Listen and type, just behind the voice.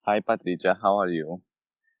Hi Patricia, how are you?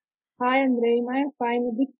 Hi, Andrei. I'm fine.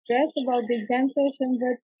 A bit stressed about the exam session,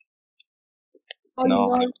 but all in No,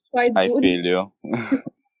 all, quite I good. feel you.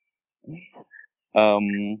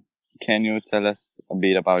 Um, can you tell us a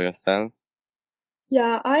bit about yourself?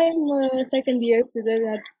 Yeah, I'm a second year student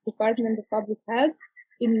at Department of Public Health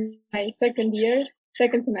in my second year,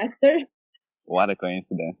 second semester. What a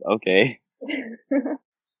coincidence. Okay.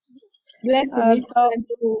 Glad to meet you So and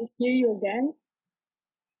to hear you again.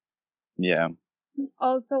 Yeah.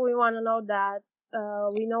 also we want to know that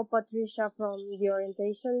we know Patricia from the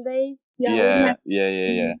orientation days. Yeah, we Yeah, met yeah,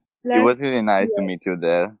 yeah, yeah. It last was really nice to year. meet you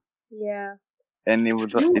there. Yeah. And You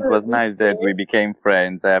it were was really nice that we there. became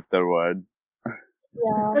friends afterwards.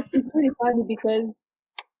 Yeah, it's really funny because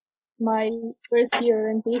my first year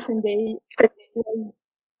orientation day was,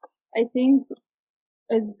 I think,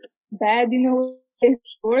 as bad, as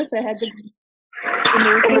yours. I had the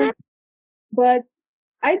emotional, but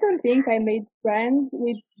I don't think I made friends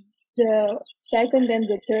with the second and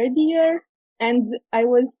the third year. And I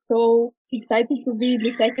was so excited to be in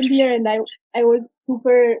the second year, and I was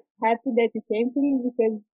super happy that you came to me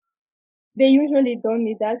because they usually don't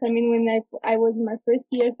need us. I mean, when I was in my first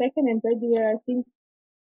year, second and third year, I think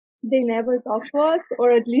they never talk to us,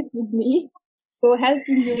 or at least with me. So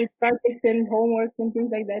helping you with projects and homework and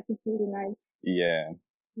things like that is really nice. Yeah.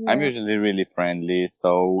 I'm Yeah. usually really friendly,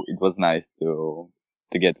 so it was nice to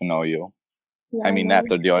get to know you. Yeah, I I mean, know.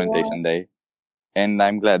 after the Yeah, orientation day. And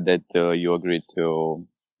I'm glad that you agreed to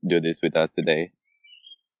do this with us today.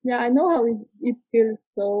 yeah, I know how it feels.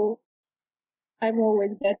 So I'm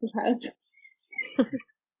always glad to help.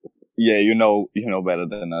 Yeah, you know better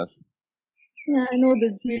than us. Yeah, I know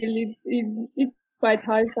that really it's quite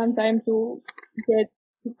hard sometimes to get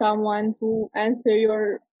to someone to answer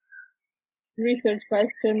your research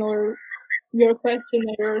question or your question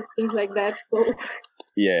or things like that. So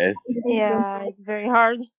Yes. Yeah, it's very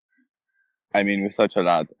hard. I mean, we searched a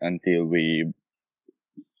lot until we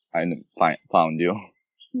found you.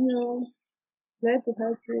 you glad to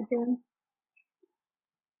help you again.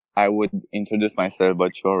 I would introduce myself,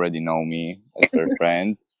 but you already know me as we're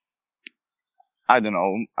friends. I don't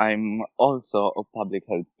know. I'm also a public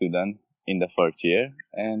health student in the first year,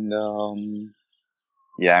 and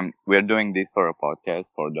yeah, we're doing this for a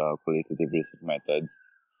podcast for the qualitative research methods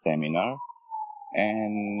seminar,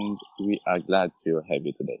 and we are glad to have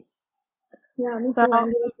you today. Yeah, me So too.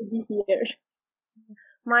 I'm glad to be here.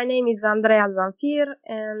 my name is Andrea Zanfir,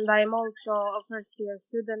 and I'm also a first year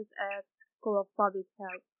student at School of Public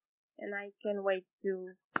Health, and I can't wait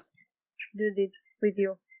to do this with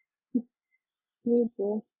you. Me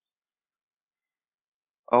too.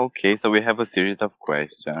 Okay, so we have a series of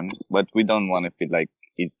questions, but we don't want to feel like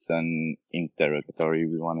it's an interrogatory.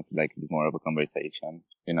 We want to feel like it's more of a conversation,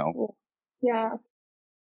 you know? Yeah,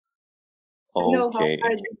 I know how Okay.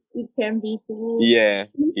 hard it can be to Yeah,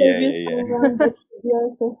 yeah, interview yeah, someone that is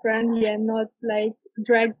also friendly and not like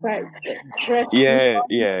drag yeah,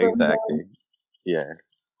 yeah, from them. exactly. Yes.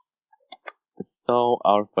 So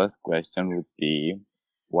our first question would be,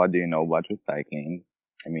 what do you know about recycling?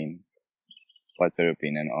 I mean, what's your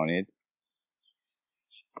opinion on it?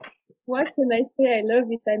 What can I say? I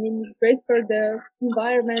love it. I mean, it's great for the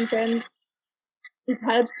environment and it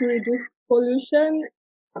helps to reduce pollution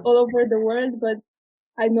all over the world. But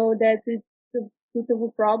I know that it's a bit of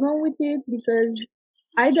a problem with it because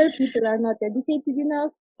either people are not educated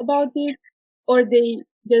enough about it or they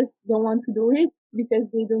just don't want to do it because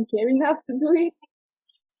they don't care enough to do it.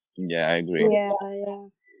 Yeah, I agree. Yeah, yeah.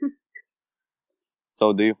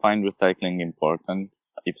 So do you find recycling important?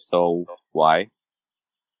 If so, why?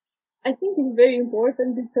 I think it's very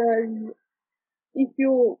important because if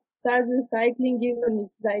you start recycling, even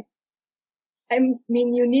it's like, I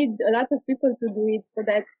mean, you need a lot of people to do it so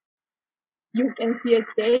that you can see a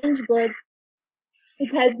change, but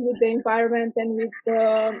it helps with the environment and with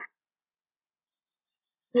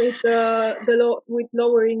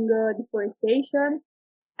lowering deforestation.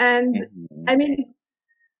 And Hmm. I mean,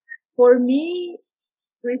 for me,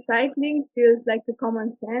 recycling feels like a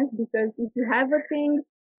common sense because if you have a thing,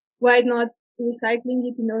 why not recycling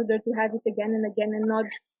it in order to have it again and again and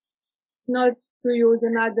not to use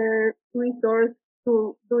another resource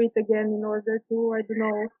to do it again in order to, I don't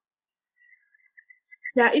know.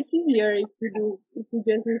 Yeah, it's easier if you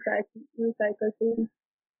just recycle things.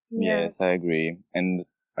 Yeah, Yes, I agree. And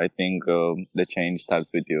I think the change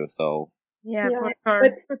starts with you. So yeah, Yeah, for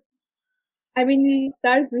but sure. I mean, it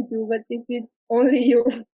starts with you, but if it's only you,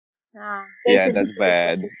 Ah, that's yeah, a that's difficult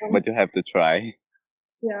bad, problem. but you have to try.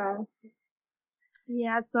 Yeah.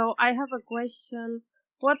 yeah. So I have a question.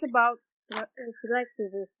 What about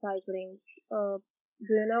selective recycling? Uh,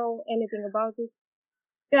 Do you know anything about it?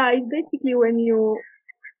 Yeah, it's basically when you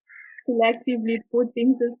selectively put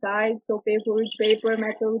things aside, so paper with paper,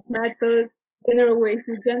 metal with metal, general waste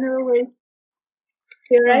with general waste.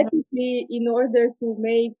 Theoretically, in order to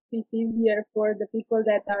make it easier for the people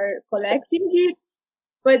that are collecting it,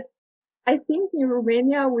 but I think in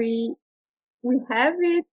Romania we have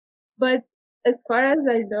it, but as far as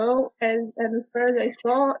I know, and as far as I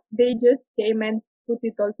saw, they just came and put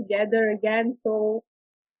it all together again. So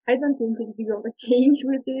I don't think it's big of a change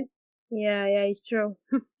with it. Yeah, it's true.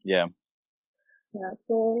 Yeah. Yeah,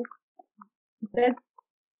 so that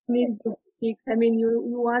needs to fix. I mean, you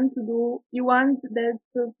want that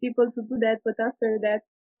people to do that, but after that,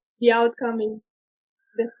 the outcome is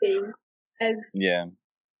the same as Yeah.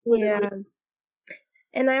 Yeah.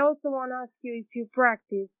 And I also want to ask you if you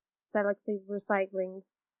practice selective recycling.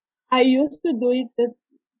 I used to do it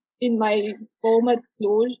in my home at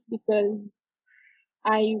Cluj because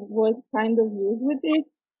I was kind of used with it.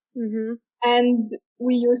 Mm-hmm. And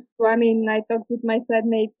we used to, I mean, I talked with my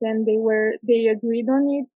flatmates and they agreed on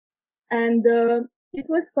it. And, it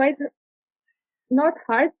was quite not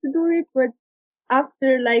hard to do it, but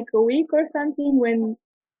after like a week or something when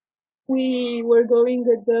we were going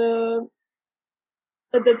at the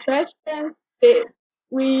trash cans,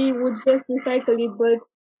 we would just recycle it, but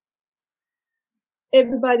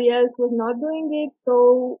everybody else was not doing it.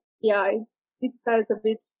 So yeah, it felt a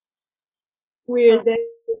bit weird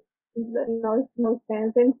and no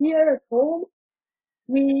sense. And here at home,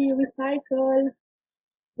 we recycle,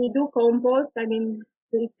 we do compost. I mean,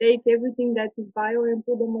 we take everything that is bio and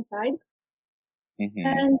put them aside. Mm-hmm.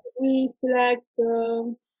 And we collect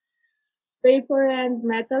paper and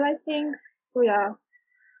metal, I think. So yeah.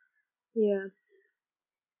 Yeah.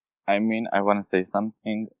 I mean, I want to say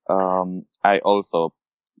something. I also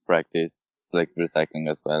practice selective recycling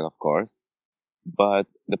as well, of course. But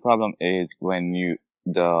the problem is when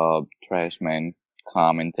the trash men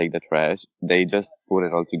come and take the trash, they just put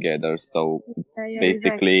it all together. So it's Yeah,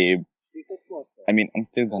 basically, I mean, I'm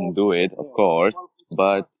still gonna do it, of course,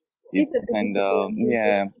 but It's it's a bit kind of,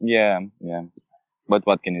 difficult. yeah. But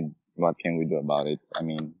what can we do about it? I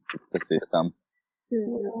mean, it's the system.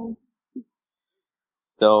 Mm-hmm.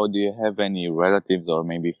 So do you have any relatives or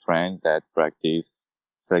maybe friends that practice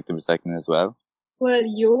selective recycling as well? Well,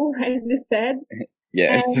 you, as you said,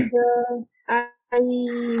 Yes. and I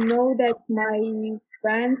know that my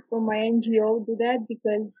friends from my NGO do that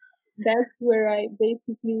because that's where I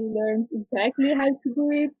basically learned exactly how to do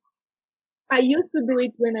it. I used to do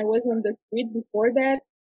it when I was on the street before that,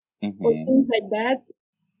 or Mm-hmm. things like that.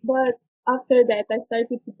 But after that, I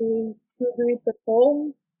started to do it at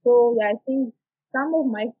home. So yeah, I think some of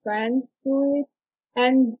my friends do it.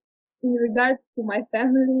 And in regards to my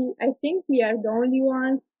family, I think we are the only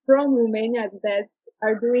ones from Romania that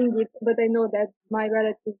are doing it. But I know that my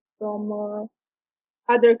relatives from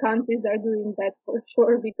other countries are doing that for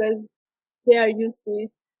sure because they are used to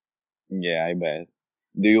it. Yeah, I bet.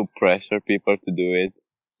 Do you pressure people to do it?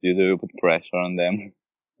 Do you put pressure on them?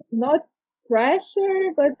 Not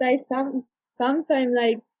pressure, but I sometimes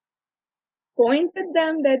like point at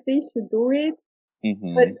them that they should do it. But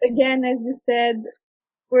Mm-hmm. again, as you said,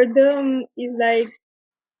 for them is like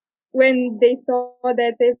when they saw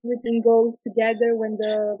that everything goes together when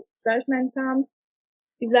the trash man comes,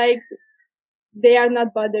 it's like they are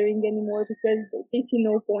not bothering anymore because they see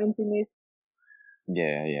no point in it.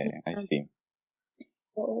 Yeah, I see.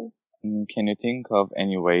 So Can you think of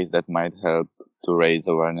any ways that might help to raise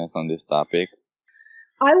awareness on this topic?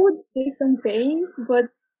 I would say campaigns, but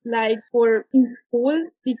like for in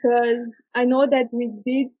schools because I know that we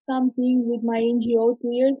did something with my NGO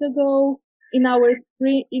 2 years ago in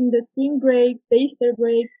the spring break, the Easter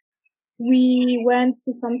break. We went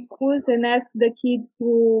to some schools and asked the kids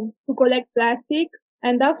to collect plastic.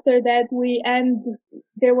 And after that,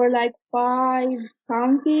 there were like 5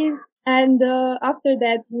 counties. And after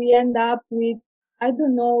that, we end up with, I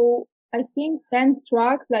don't know, I think 10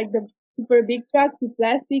 trucks, like the super big trucks with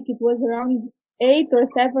plastic. It was around 8 or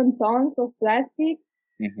 7 tons of plastic.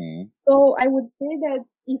 Mm-hmm. So I would say that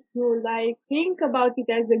if you like think about it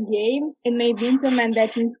as a game and maybe implement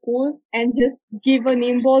that in schools and just give an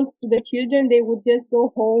impulse to the children, they would just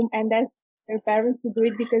go home and ask their parents to do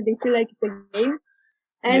it because they feel like it's a game.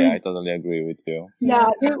 Yeah, I And totally agree with you.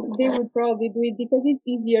 yeah, they would probably do it because it's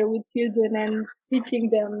easier with children and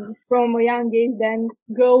teaching them from a young age than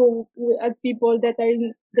at people that are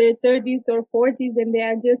in their 30s or 40s and they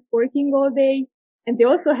are just working all day. And they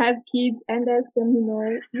also have kids and ask them,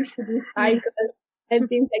 you should recycle and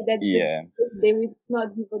things like that because Yeah. they will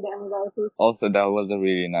not give a damn about it. Also, that was a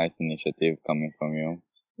really nice initiative coming from you.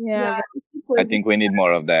 Yeah. it I was think we need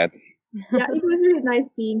more of that. yeah, it was really nice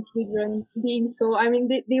seeing children being so. I mean,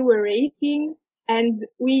 they were racing, and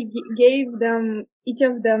we gave them each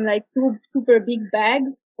of them like two super big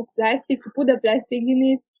bags of plastic to put the plastic in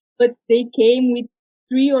it. But they came with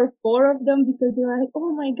three or four of them because they were like,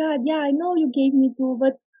 "Oh my God, yeah, I know you gave me two,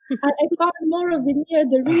 but I found more of it near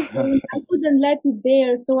the river. And I couldn't let it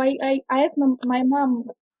there, so I asked my mom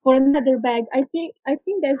for another bag. I think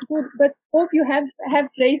that's good, but hope you have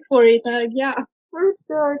place for it." I'm like, yeah, for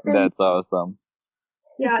sure. That's awesome.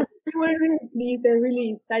 Yeah, they were really pleased and really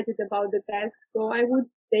excited about the task. So I would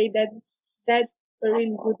say that that's a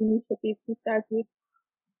really good initiative to start with.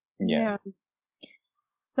 Yeah.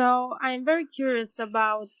 So I'm very curious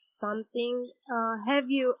about something. Have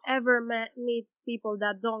you ever meet people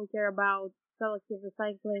that don't care about selective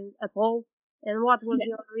recycling at all? And what was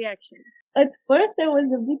your Yes. reaction? At first I was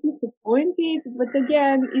a bit disappointed, but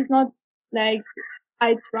again, it's not like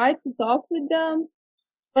I tried to talk with them,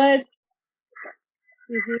 but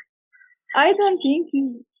Mm-hmm. I don't think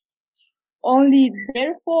it's only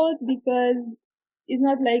their fault because it's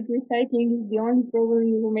not like recycling is the only problem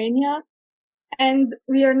in Romania. And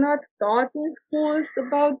we are not taught in schools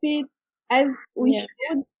about it as we Yeah.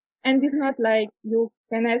 should. And it's not like you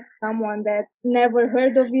can ask someone that never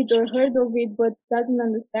heard of it or heard of it but doesn't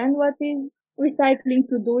understand what is recycling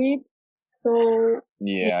to do it. So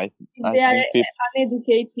Yeah, if I they are think people.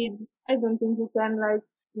 uneducated, I don't think you can like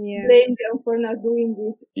Yeah. blame them for not doing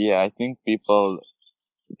it. Yeah, I think people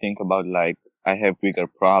think about like I have bigger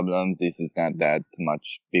problems. This is not that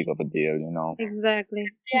much big of a deal, you know. Exactly.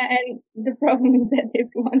 Yeah, and the problem is that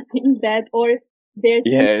everyone thinks that, or they're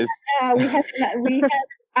thinking, Yes.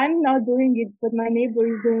 I'm not doing it, but my neighbor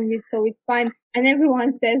is doing it, so it's fine. And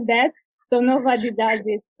everyone says that, so nobody does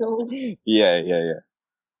it. So Yeah.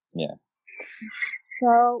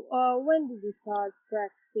 So, when did you start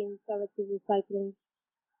practicing selective recycling?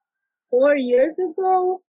 4 years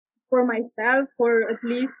ago, for myself, for at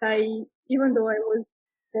least even though I was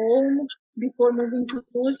home before moving to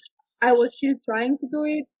school, I was still trying to do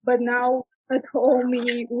it. But now at home,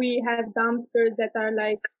 we have dumpsters that are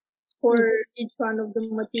like for each one of the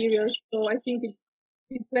materials. So I think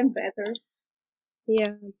it went better.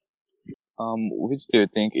 Yeah. Which do you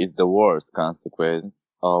think is the worst consequence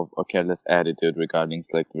of a careless attitude regarding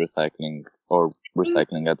selective recycling or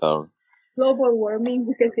recycling at all? Global warming,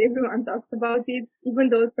 because everyone talks about it, even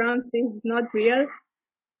though Trump says it's not real.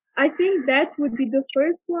 I think that would be the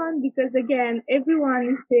first one because again, everyone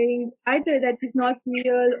is saying either that is not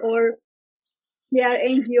real or they are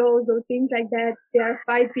NGOs or things like that. They are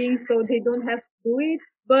fighting so they don't have to do it,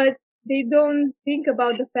 but they don't think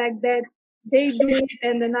about the fact that they do it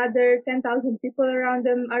and another 10,000 people around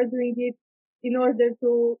them are doing it in order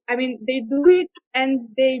to, I mean, they do it and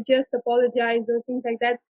they just apologize or things like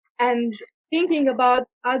that and thinking about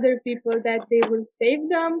other people that they will save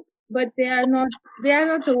them, but they are not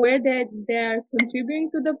aware that they are contributing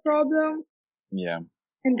to the problem Yeah.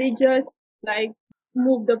 and they just like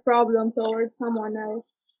move the problem towards someone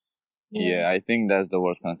else. Yeah, I think that's the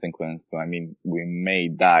worst consequence too. I mean, we may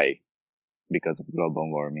die because of global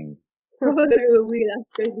warming. Probably we will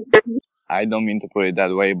after this. I don't mean to put it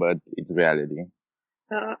that way, but it's reality.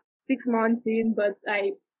 6 months in, but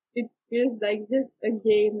it feels like just a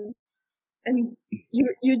game, and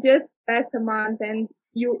you just pass a month and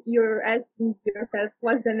you're asking yourself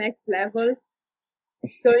what's the next level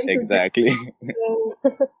going to be. Exactly. So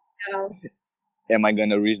yeah, Am I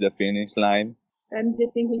gonna reach the finish line? I'm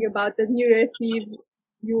just thinking about the New Year's Eve.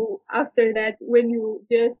 You after that when you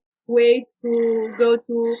just wait to go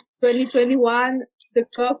to 2021, the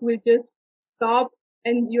clock will just stop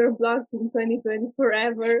and you're blocked in 2020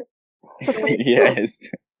 forever. So Yes.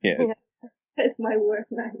 Yes. Yeah. that's my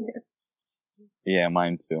worst nightmare. Yeah,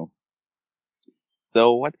 mine too.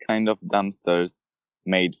 So what kind of dumpsters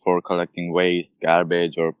made for collecting waste,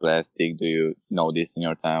 garbage, or plastic do you notice in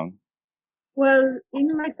your town? Well, in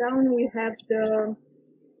my town we have the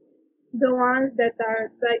ones that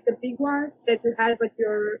are like the big ones that you have at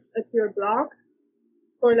your blocks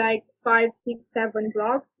for like 5, 6, 7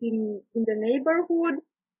 blocks in the neighborhood.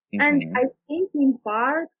 And Mm-hmm. I think in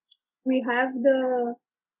parks we have the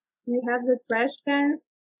trash cans,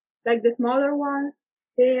 like the smaller ones.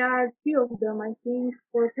 There are few of them, I think,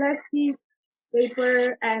 for plastic,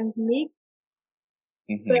 paper, and mix.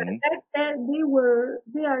 But Mm-hmm.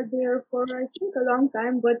 they are there for I think a long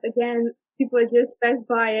time. But again, people just pass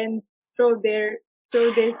by and throw their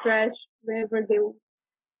throw their trash wherever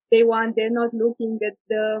they want. They're not looking at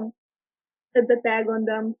the tag on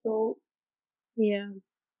them. So Yeah.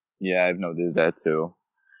 Yeah, I've noticed that too.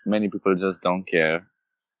 Many people just don't care.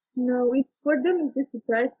 No, it's for them it's just a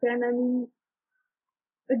trash can. I mean,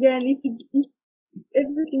 again, if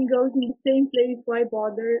everything goes in the same place, why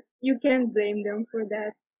bother? You can't blame them for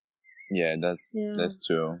that. Yeah, that's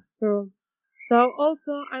true. True. So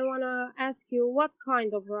also, I wanna ask you what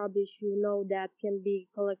kind of rubbish you know that can be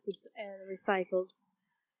collected and recycled.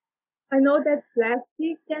 I know that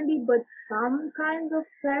plastic can be, but some kinds of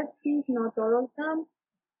plastic, not all of them.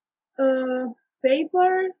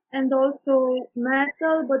 Paper and also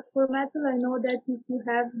metal, but for metal I know that if you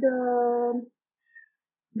have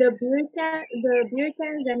the beer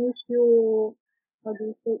cans, and if you how do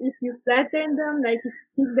you say, if you flatten them, like if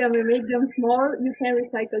you pick them and make them small, you can't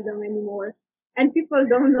recycle them anymore. And people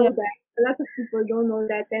don't know Yeah. that. A lot of people don't know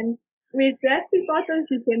that. And with plastic bottles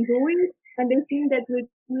you can do it, and they think that with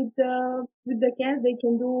the cans they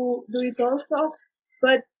can do it also.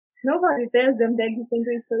 But nobody tells them that you can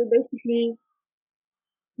do it. So basically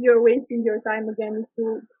you're wasting your time again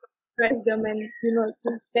to trash them, and you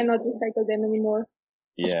cannot recycle them anymore.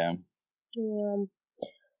 Yeah. Um,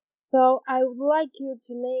 so I would like you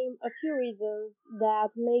to name a few reasons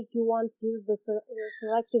that make you want to use the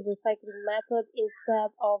selective recycling method instead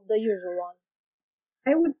of the usual one.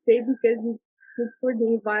 I would say because it's good for the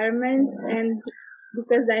environment, and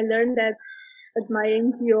because I learned that at my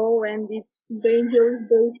NGO, and the NGO is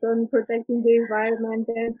based on protecting the environment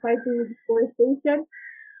and fighting with deforestation.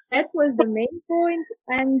 That was the main point,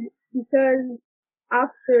 and because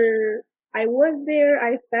after I was there,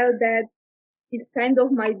 I felt that it's kind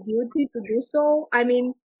of my duty to do so. I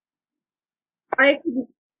mean, I could,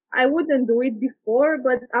 I wouldn't do it before,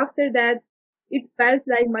 but after that, it felt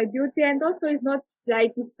like my duty, and also it's not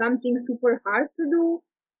like it's something super hard to do.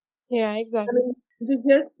 Yeah, I exactly. mean, you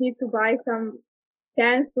just need to buy some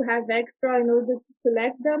cans to have extra in order to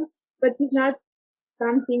select them, but it's not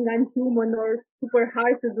something unhuman or super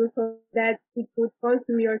hard to do, so that it would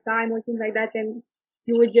consume your time or things like that, and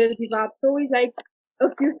you would just give up. So it's like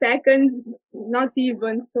a few seconds, not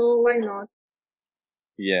even. So why not?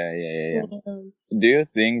 Yeah, yeah, yeah, yeah. Um, Do you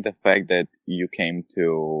think the fact that you came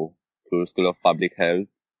to School of Public Health,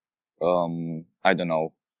 I don't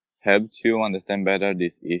know, helped you understand better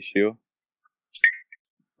this issue?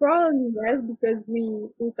 Probably yes, because we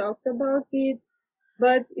talked about it,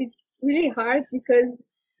 but it's really hard because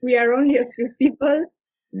we are only a few people,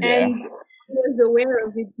 Yeah, and I was aware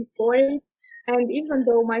of it before it. And even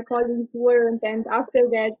though my colleagues weren't, and after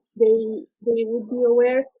that they would be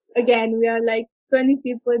aware. Again, we are like 20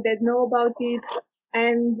 people that know about it,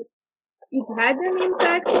 and it had an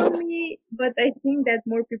impact on me. But I think that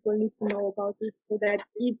more people need to know about it so that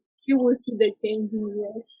you will see the change in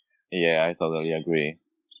you. yeah, I totally agree.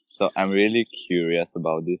 So I'm really curious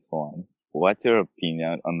about this one. What's your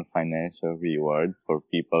opinion on financial rewards for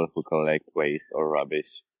people who collect waste or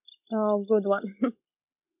rubbish? oh, good one.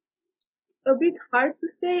 A bit hard to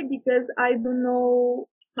say because I don't know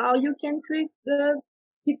how you can keep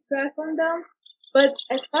track on them. But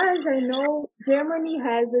as far as I know, Germany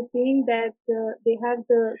has a thing that they have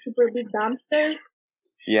the super big dumpsters,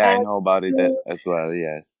 Yeah, I and know about it you, as well,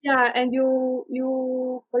 yes. yeah, and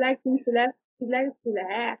you collect in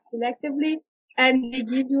selectively, and they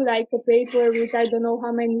give you like a paper with I don't know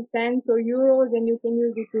how many cents or euros, and you can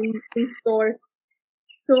use it in stores.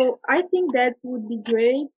 So I think that would be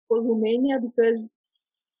great for Romania because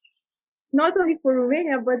not only for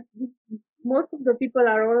Romania, but most of the people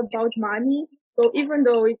are all about money. So even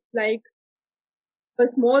though it's like a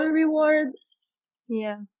small reward,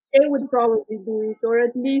 Yeah. they would probably do it, or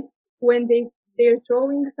at least when they're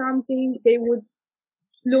throwing something, they would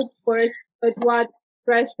look first at what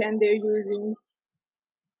trash can they're using.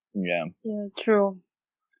 Yeah. Yeah, true.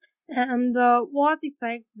 And what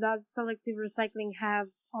effects does selective recycling have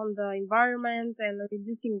on the environment and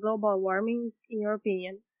reducing global warming, in your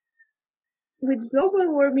opinion? With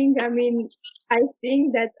global warming, I mean, I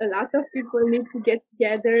think that a lot of people need to get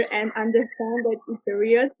together and understand that it's a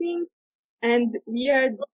real thing, and we are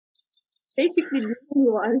basically the only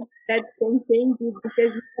ones that can change it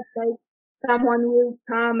because it's not like someone will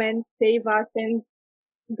come and save us and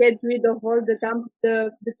get rid of all the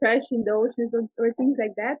trash in the oceans or things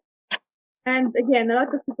like that. And again, a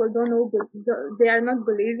lot of people don't know, but they are not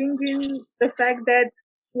believing in the fact that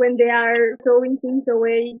when they are throwing things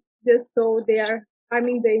away, just so they are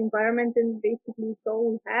harming the environment, and basically it's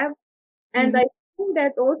all we have. And Mm-hmm. I think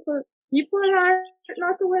that also people are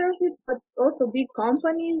not aware of it, but also big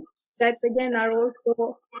companies that again are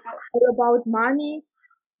also all about money.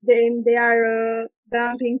 Then they are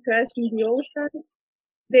dumping trash in the oceans.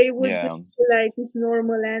 They would just Yeah. feel like it's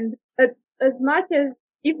normal, and as much as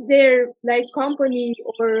if their like company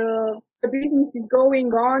or a business is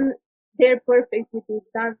going on, they're perfect with it.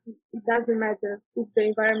 It doesn't matter if the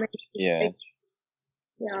environment is perfect. Yes.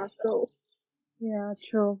 Yeah, so Yeah,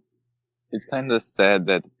 true. It's kind of sad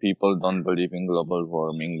that people don't believe in global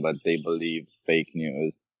warming, but they believe fake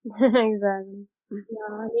news. Exactly.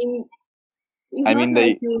 yeah, I mean, it's I not mean,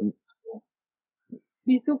 like you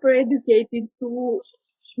be super educated to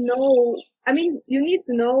know. I mean, you need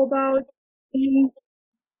to know about things,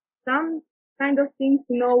 some kind of things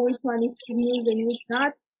to know which one is good news and which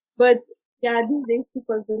not. But yeah, these days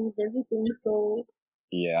people believe everything. So,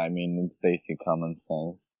 yeah, I mean, it's basic common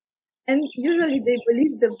sense. and usually they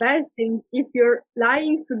believe the bad thing if you're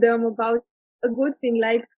lying to them about a good thing,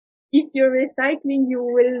 like if you're recycling, you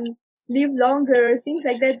will live longer, things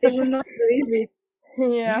like that. They will not believe it.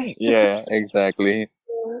 Yeah, Yeah, exactly.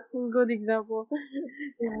 So, good example.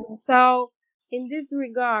 yeah. So, in this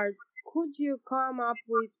regard, could you come up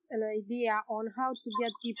with an idea on how to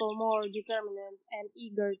get people more determined and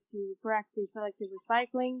eager to practice selective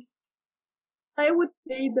recycling? I would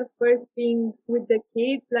say the first thing with the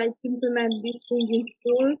kids, like implement these things in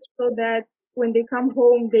schools so that when they come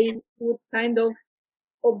home, they would kind of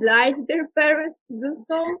oblige their parents to do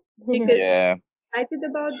so because Yeah, they're excited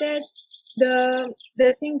about that.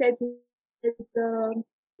 The thing that is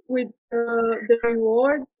with the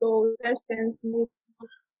reward, so sessions,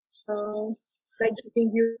 uh, like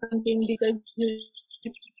giving you something because you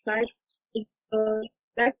start uh,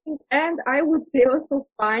 practice. And I would say also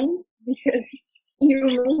fines because in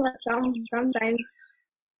Romania sometimes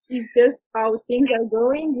it's just how things are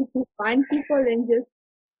going. If you find people and just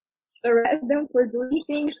arrest them for doing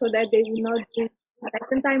things so that they will not do it the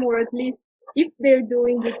second time, or at least if they're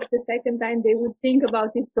doing it the second time, they would think about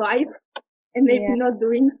it twice and maybe Yeah. not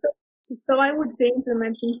doing so. So I would say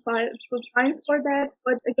implementing fines for that.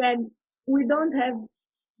 But again, we don't have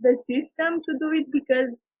the system to do it because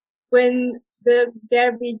when the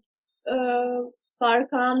garbage car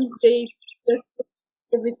comes, they just put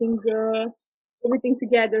everything everything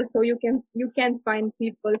together. So you can't find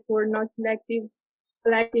people who are not selective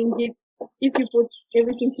collecting it if you put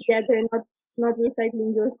everything together and not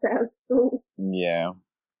recycling yourself. So yeah.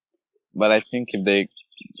 But I think if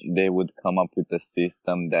they would come up with a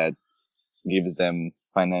system that gives them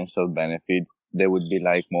financial benefits, they would be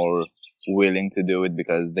like more willing to do it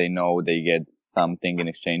because they know they get something in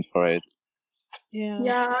exchange for it. Yeah.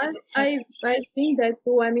 yeah, I think that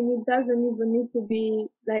too. I mean, it doesn't even need to be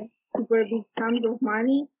like super big sums of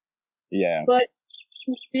money, Yeah, but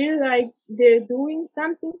to feel like they're doing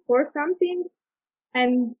something for something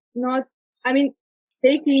and not, I mean,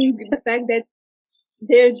 taking the fact that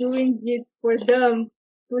they're doing it for them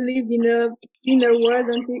to live in a cleaner world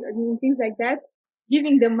and things like that.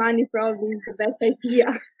 Giving them money probably is the best idea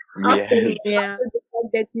after, yes, Yeah. after the fact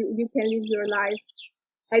that you can live your life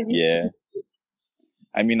as you yeah. think.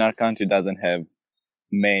 I mean, our country doesn't have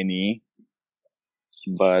many,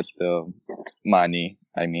 but money.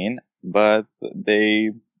 I mean, but they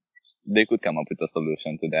could come up with a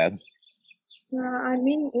solution to that. I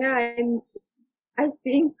mean, yeah, and I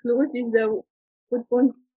think Cluj is a good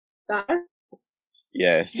point to start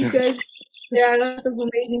Yes, because there are a lot of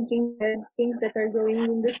amazing things that are going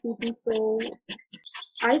in the city. So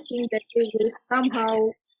I think that they will somehow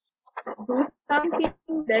do something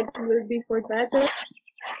that will be for better.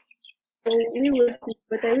 So we will see.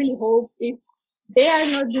 But I really hope if they are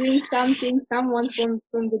not doing something, someone from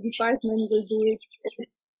the department will do it.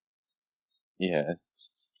 yes.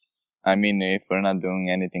 I mean, if we're not doing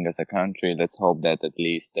anything as a country, let's hope that at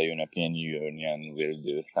least the European Union will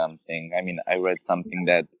do something. I mean, I read something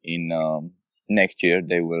that in next year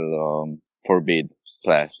they will forbid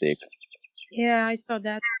plastic. Yeah, I saw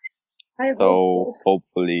that. I hope So so.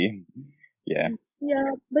 hopefully, yeah,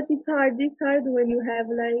 Yeah, but it's hard. It's hard when you have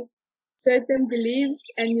like certain beliefs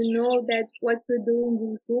and you know that what you're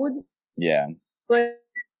doing is good, yeah, but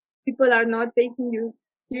people are not taking you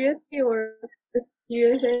seriously or as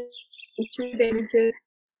serious as you should, and you just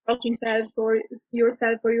talk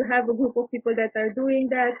yourself, or you have a group of people that are doing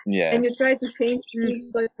that, and you yes, try to change Mm.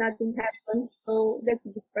 things, but nothing happens. So that's a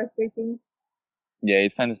bit frustrating. yeah.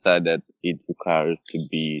 It's kind of sad that it requires to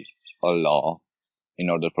be a law in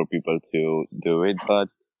order for people to do it, but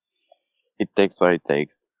it takes what it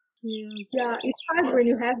takes. Yeah. Yeah, it's hard when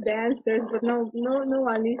you have the answers, but no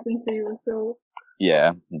one listens to you. So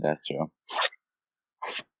Yeah, that's true.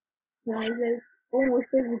 yeah, it's like almost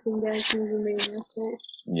everything else in Romania. So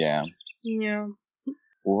Yeah. Yeah.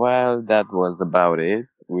 Well, that was about it.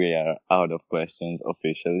 We are out of questions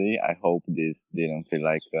officially. I hope this didn't feel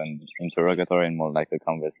like an interrogatory and more like a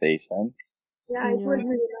conversation. yeah, it was Yeah.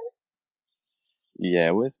 really nice.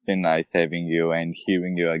 Yeah, it's been nice having you and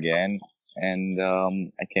hearing you again. and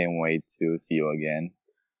I can't wait to see you again.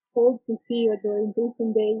 Hope to see you at the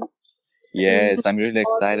orientation day. Yes, I'm really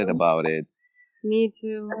excited Awesome. about it. Me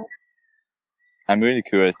too. I'm really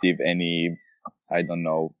curious if any, I don't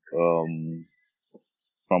know,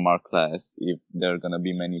 from our class, if there are gonna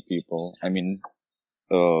be many people. I mean,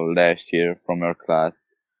 last year from your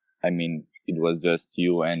class, I mean, it was just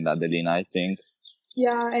you and Adelina, I think.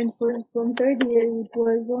 Yeah, and from third year it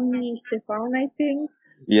was only Stefan, I think.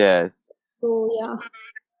 Yes. So yeah.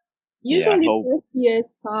 Yeah, I Usually hope. first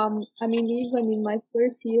years come. I mean, even in my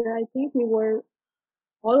first year, I think we were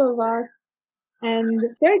all of us. And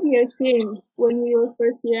the third year came when we were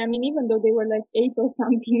first year. I mean, even though they were like 8 or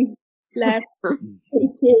something left, they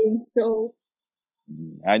came. So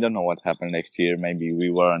I don't know what happened next year. Maybe we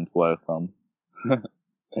weren't welcome.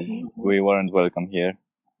 We weren't welcome here.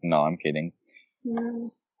 No, I'm kidding. yeah.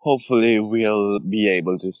 Hopefully, we'll be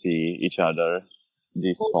able to see each other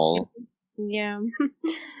this fall. Yeah.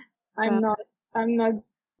 I'm not I'm not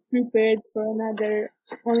prepared for another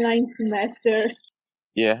online semester.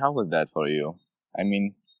 Yeah, how was that for you? I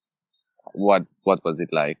mean, what was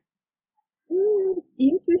it like?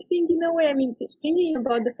 Interesting in a way. I mean, thinking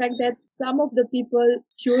about the fact that some of the people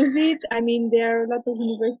choose it. I mean, there are a lot of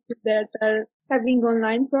universities that are having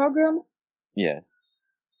online programs. Yes.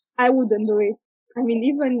 I wouldn't do it. I mean,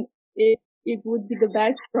 even if it would be the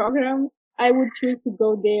best program, I would choose to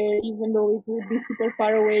go there, even though it would be super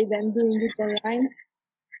far away than doing it online.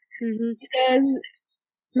 Mm-hmm. Because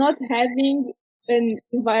not having an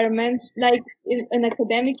environment like an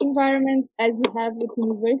academic environment as you have at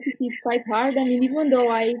university is quite hard. I mean, even though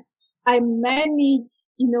I manage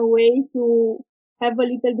in a way to have a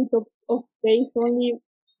little bit of space only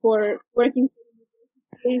for working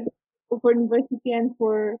for university and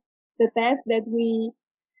for the tests that we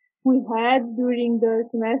had during the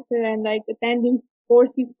semester and like attending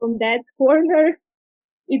courses from that corner,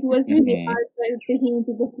 it was really Mm-hmm. hard taking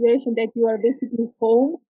into consideration that you are basically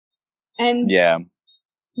home and Yeah.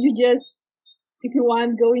 you just, if you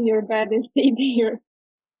want, go in your bed and stay there.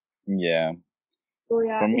 Yeah. So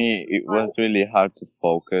yeah, For it's me, it hard. was really hard to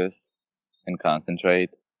focus and concentrate.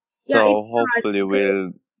 Yeah, So it's hard hopefully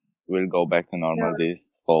because we'll go back to normal yeah,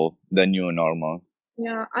 this fall, the new normal.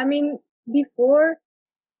 yeah. I mean, before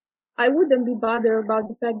I wouldn't be bothered about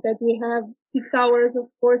the fact that we have 6 hours of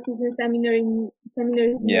courses and seminaries in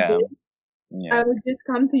a Yeah. day. I Yeah. would just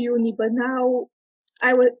come to uni, but now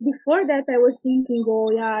before that I was thinking, oh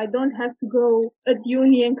yeah, I don't have to go at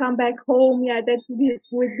uni and come back home. Yeah, that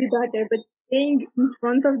would be better. But staying in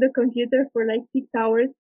front of the computer for like 6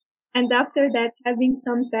 hours and after that having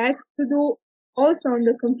some tasks to do also on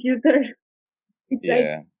the computer, it's like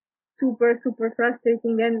Yeah. super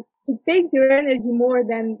frustrating and it takes your energy more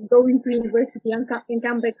than going to university and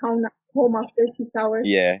come back home after 6 hours.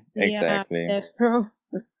 Yeah, Yeah, exactly. that's true.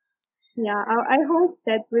 Yeah, I hope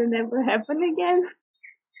that will never happen again.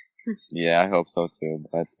 Yeah, I hope so too,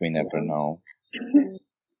 but we never Yeah. know.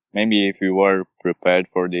 Maybe if we were prepared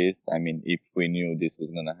for this, I mean, if we knew this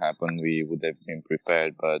was gonna happen, we would have been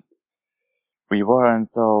prepared, but we weren't,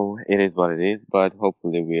 so it is what it is, but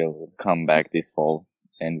hopefully we'll come back this fall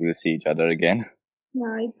and we'll see each other again.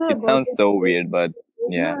 Yeah, it's all It about sounds so weird, but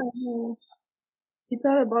yeah, no, it's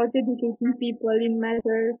all about educating people in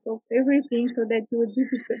matters of everything so that you would be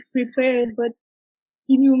prepared. But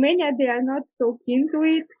in Romania, they are not so keen to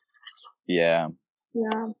it. yeah,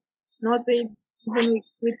 Yeah, not even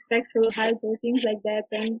with sexual health or things like that.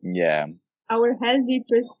 And yeah, our health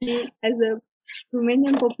literacy as a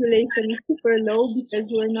Romanian population is super low because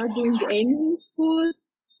we're not doing any in schools.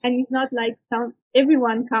 And it's not like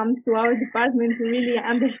everyone comes to our department to really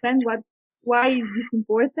understand why is this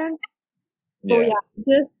important. So yeah, yes,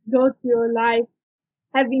 just go through your life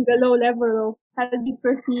having a low level of health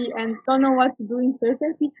literacy and don't know what to do in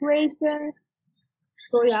certain situations.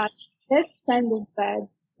 So yeah, that's kind of bad.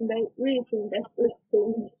 And I really think that's the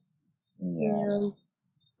thing. yeah,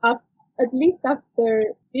 Yeah. At least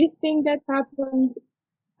after this thing that happened,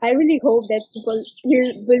 I really hope that people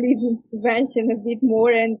will believe in prevention a bit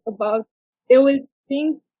more and about they will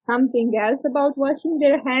think something else about washing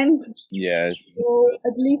their hands. yes, So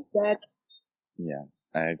at least that. yeah,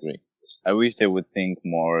 I agree. I wish they would think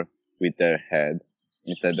more with their head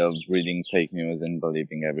instead of reading fake news and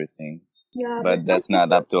believing everything. Yeah, but But that's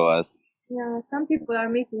not up to us. some people are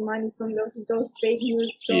making money from those fake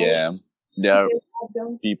news, so Yeah, there are they have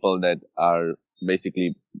them. people that are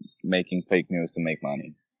basically making fake news to make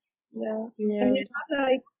money. Yeah, and Yeah. it's not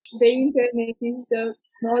like the internet is the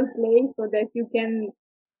small place so that you can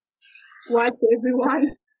watch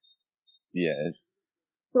everyone. Yes.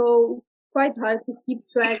 So quite hard to keep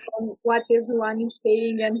track on what everyone is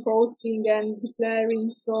saying and posting and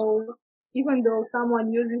declaring. So even though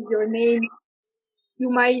someone uses your name, you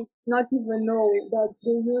might not even know that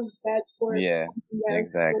they use that for Yeah, something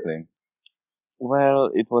else. So, exactly. Well,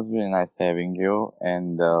 it was really nice having you,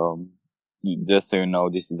 and just so you know,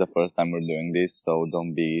 this is the first time we're doing this, so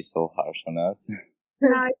don't be so harsh on us.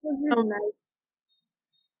 yeah, it was really nice.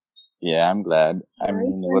 Yeah, I'm glad. I Yeah,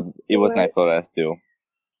 mean, went it was well. nice for us too.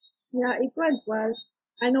 Yeah, it went well.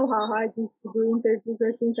 I know how hard it is to do interviews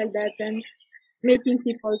or things like that, and making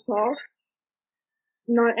people talk,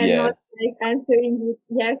 not Yes, like answering with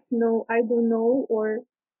yes, no, I don't know, or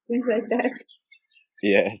things like that.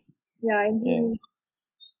 yes, Yeah, and yeah,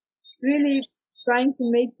 really trying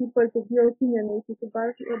to make people to be opinionated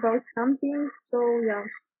about something. So yeah,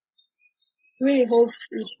 really hope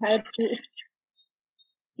it helped you.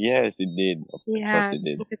 yes, it did. Of course, Yeah, it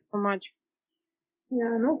did. thank you so much.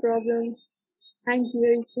 Yeah, no problem. Thank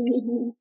you if you need me.